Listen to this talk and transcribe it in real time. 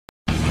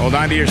Hold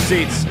on to your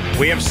seats.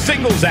 We have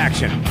singles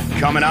action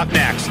coming up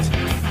next.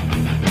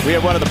 We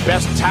have one of the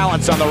best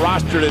talents on the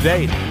roster to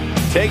date,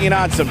 taking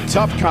on some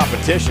tough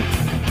competition.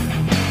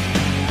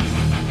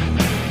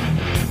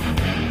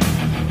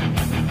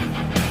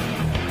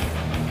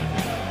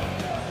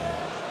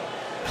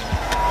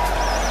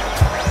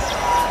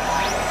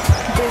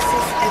 This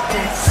is a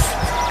test.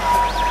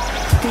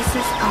 This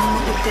is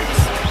only a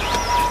test.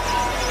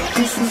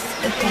 This is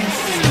a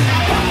test.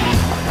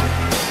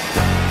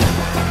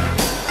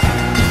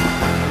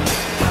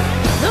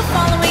 The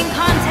following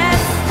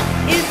contest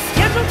is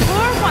scheduled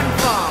for one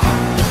fall.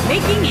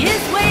 Making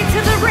his way to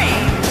the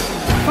ring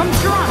from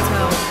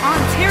Toronto,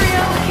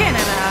 Ontario,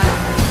 Canada,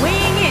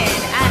 weighing in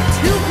at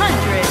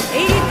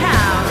 280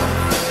 pounds,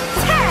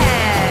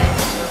 Ted!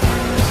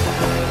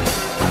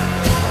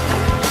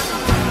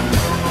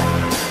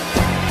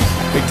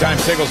 Big-time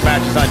singles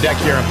matches on deck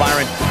here. And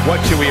Byron,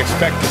 what should we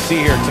expect to see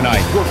here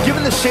tonight? Well,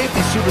 given the shape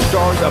these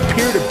superstars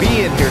appear to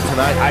be in here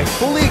tonight, I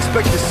fully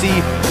expect to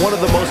see one of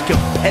the most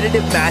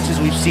competitive matches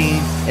we've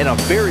seen in a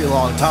very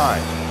long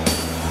time.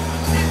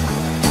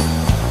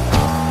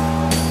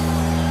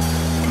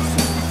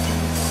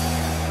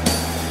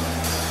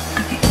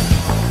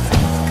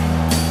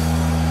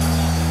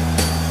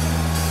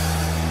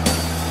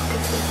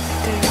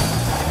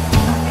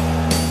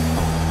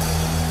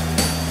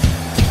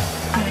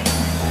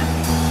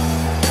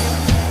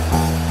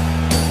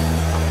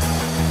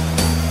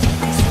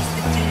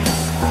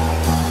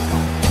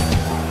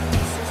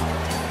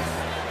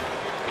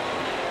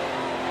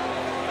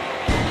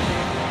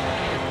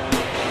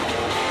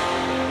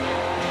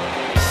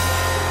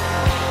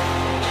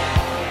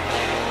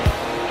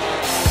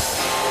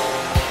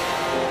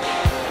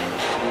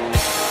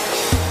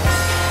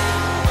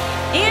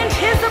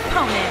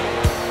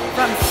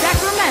 From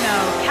Sacramento,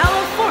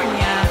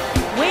 California,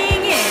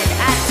 weighing in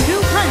at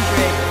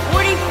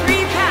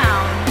 243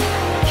 pounds,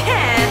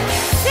 Ken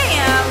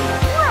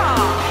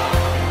Shamrock.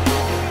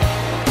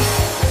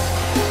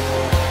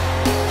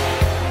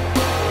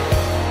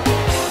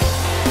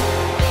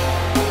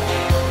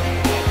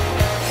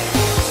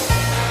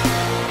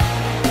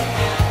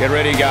 Get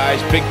ready, guys.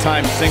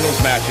 Big-time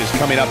singles matches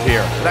coming up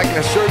here. And I can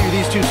assure you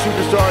these two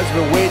superstars have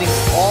been waiting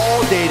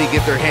all day to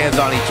get their hands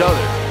on each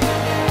other.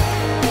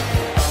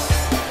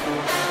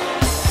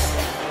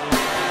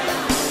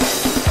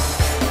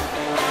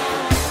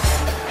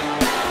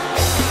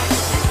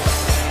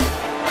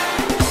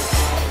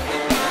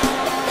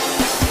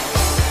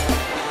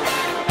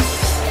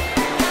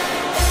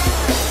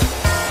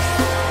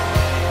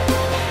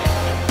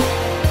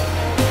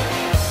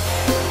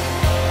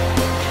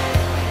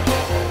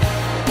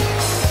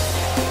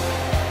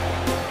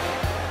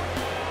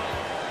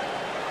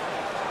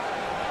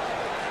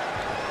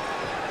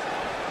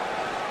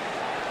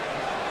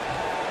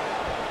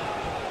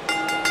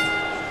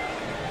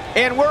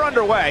 And we're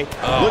underway.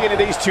 Looking at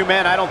these two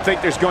men, I don't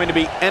think there's going to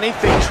be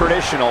anything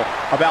traditional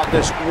about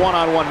this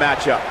one-on-one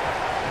matchup.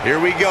 Here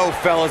we go,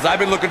 fellas. I've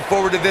been looking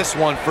forward to this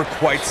one for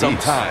quite some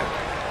time.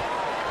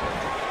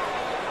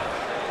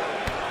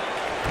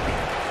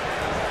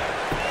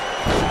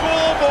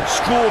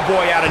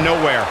 Schoolboy out of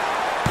nowhere.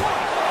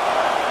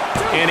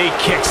 And he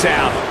kicks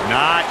out.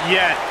 Not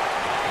yet.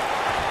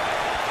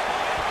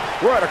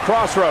 We're at a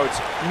crossroads.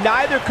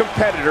 Neither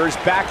competitor is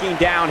backing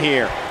down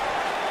here.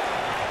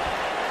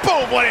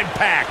 Boom, what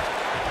impact!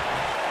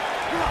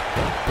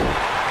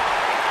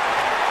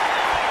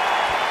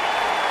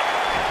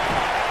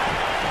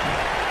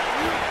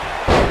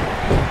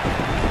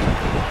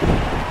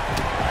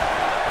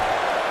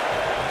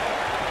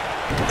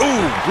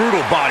 Ooh,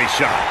 brutal body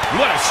shot.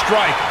 What a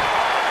strike.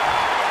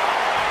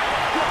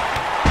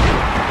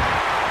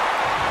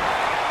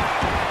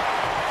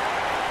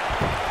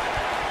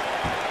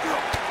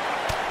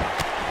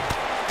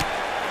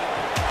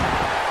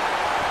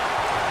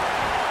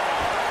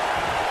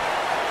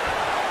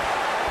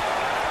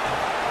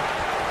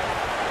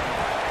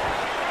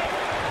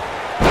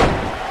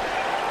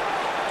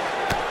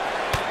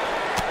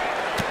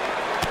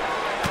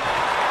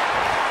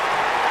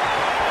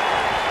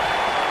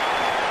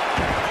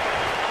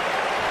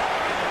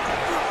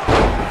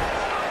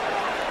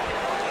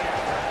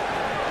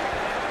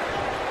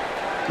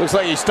 Looks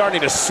like he's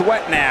starting to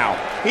sweat now.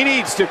 He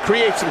needs to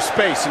create some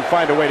space and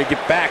find a way to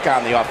get back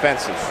on the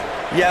offensive.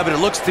 Yeah, but it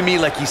looks to me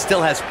like he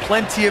still has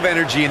plenty of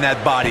energy in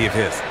that body of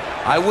his.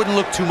 I wouldn't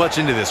look too much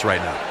into this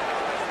right now.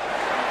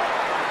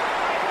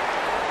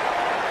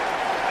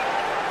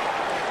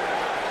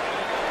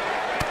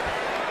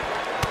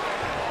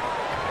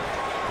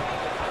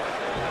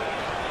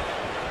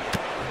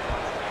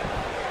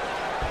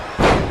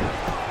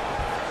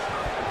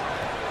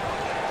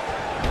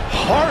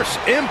 Harsh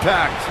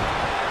impact.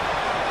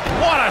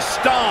 What a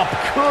stomp.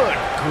 Good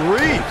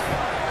grief.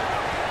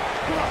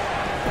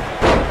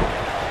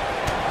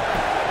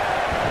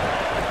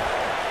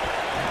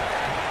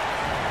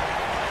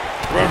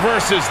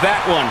 Reverses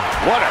that one.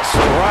 What a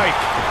strike.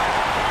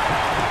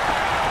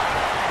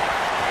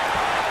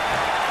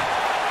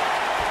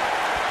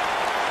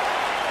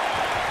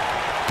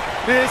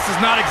 This is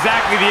not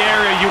exactly the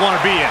area you want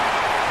to be in.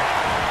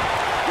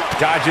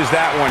 Dodges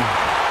that one.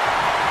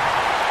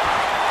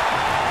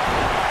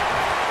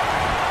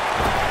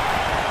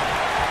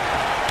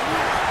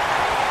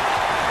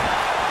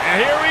 And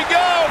here we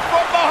go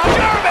from behind.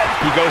 German!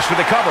 He goes for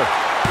the cover.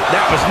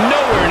 That was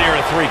nowhere near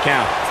a 3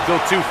 count. Still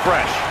too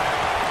fresh.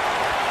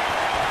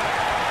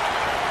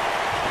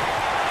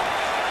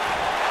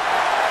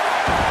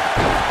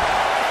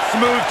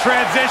 Smooth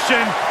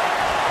transition.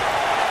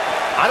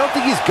 I don't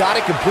think he's got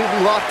it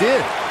completely locked in.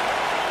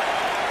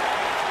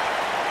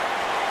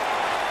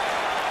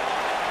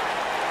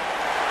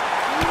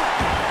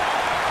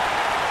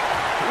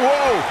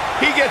 Whoa,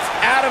 he gets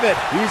out of it.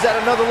 He's at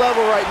another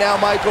level right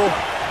now, Michael.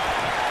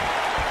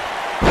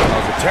 Oh,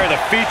 to tear the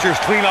features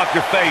clean off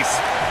your face.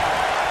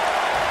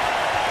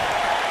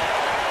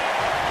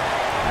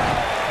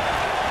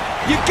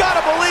 You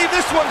gotta believe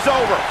this one's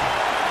over.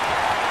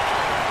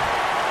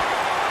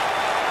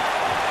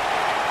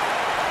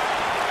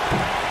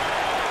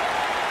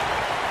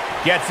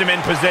 Gets him in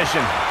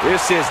position.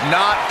 This is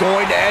not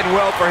going to end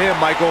well for him,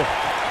 Michael.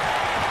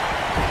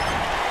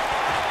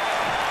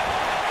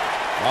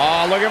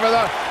 Oh, looking for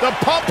the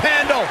pump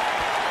handle.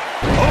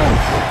 Oh.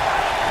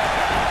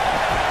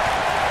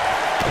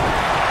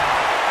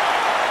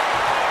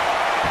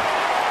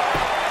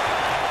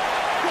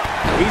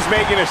 He's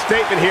making a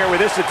statement here with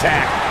this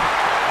attack.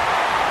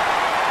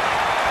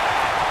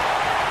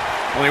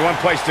 Only one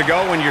place to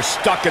go when you're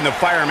stuck in the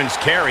fireman's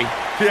carry.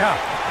 Yeah,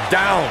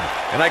 down.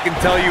 And I can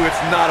tell you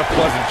it's not a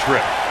pleasant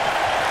trip.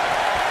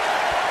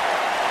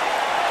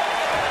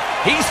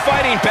 He's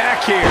fighting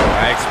back here.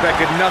 I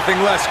expected nothing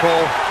less,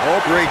 Cole. Oh,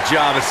 great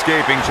job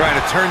escaping, trying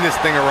to turn this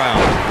thing around.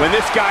 When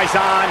this guy's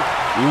on,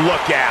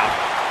 look out.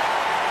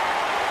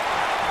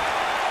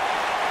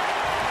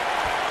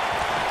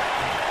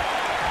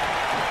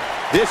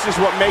 This is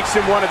what makes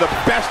him one of the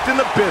best in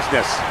the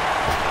business.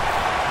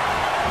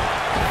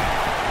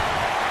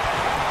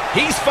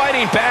 He's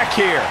fighting back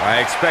here. I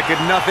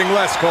expected nothing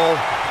less, Cole.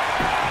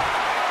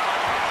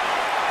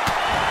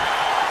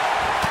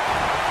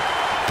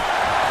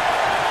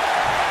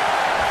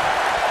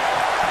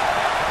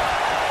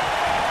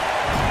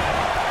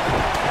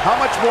 How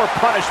much more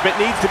punishment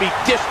needs to be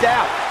dished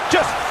out?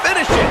 Just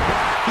finish it.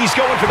 He's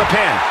going for the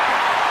pin.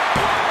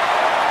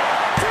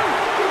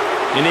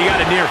 And he got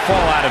a near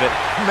fall out of it.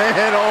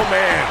 Man, oh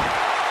man.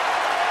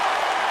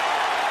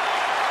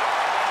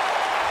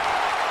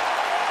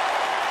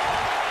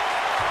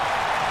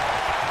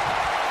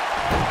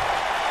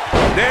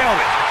 Nailed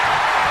it.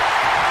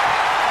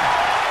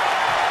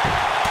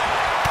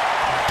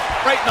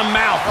 Right in the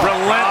mouth.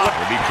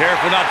 Relentless. Be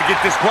careful not to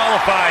get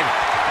disqualified.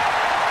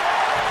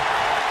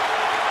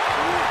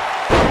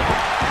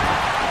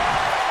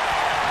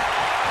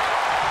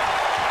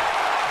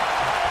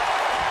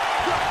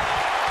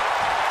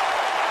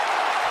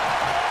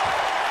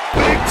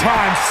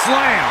 Time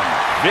slam.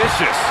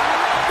 Vicious.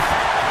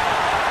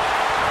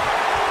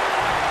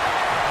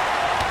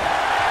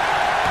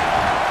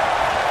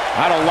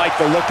 I don't like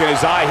the look in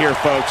his eye here,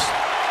 folks.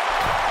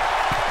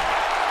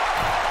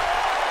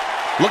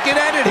 Looking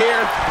at it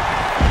here.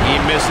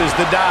 He misses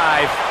the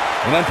dive.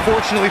 And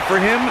unfortunately for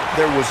him,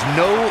 there was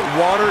no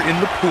water in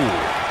the pool.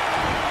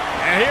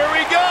 And here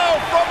we go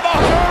from the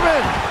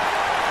German.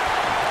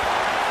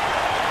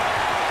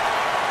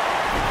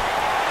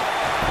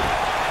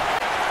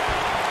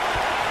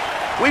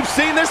 We've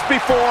seen this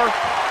before.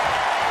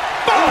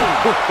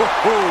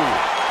 Boom!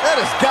 That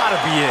has got to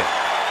be it.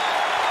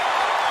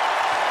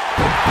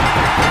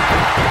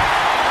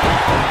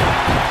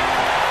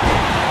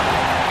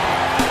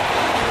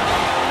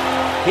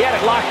 He had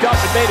it locked up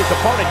and made his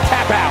opponent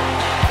tap out.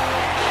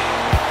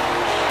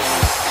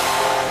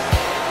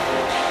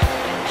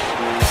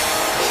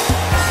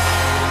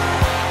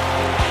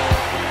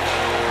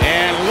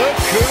 And look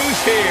who's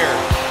here.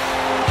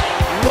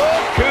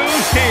 Look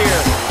who's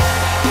here.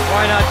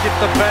 Why not get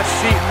the best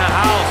seat in the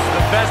house,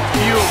 the best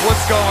view of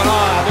what's going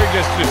on? They're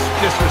just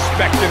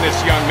disrespecting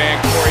this young man,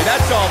 Corey.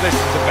 That's all this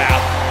is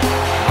about.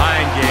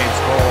 Mind games,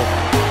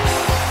 Cole.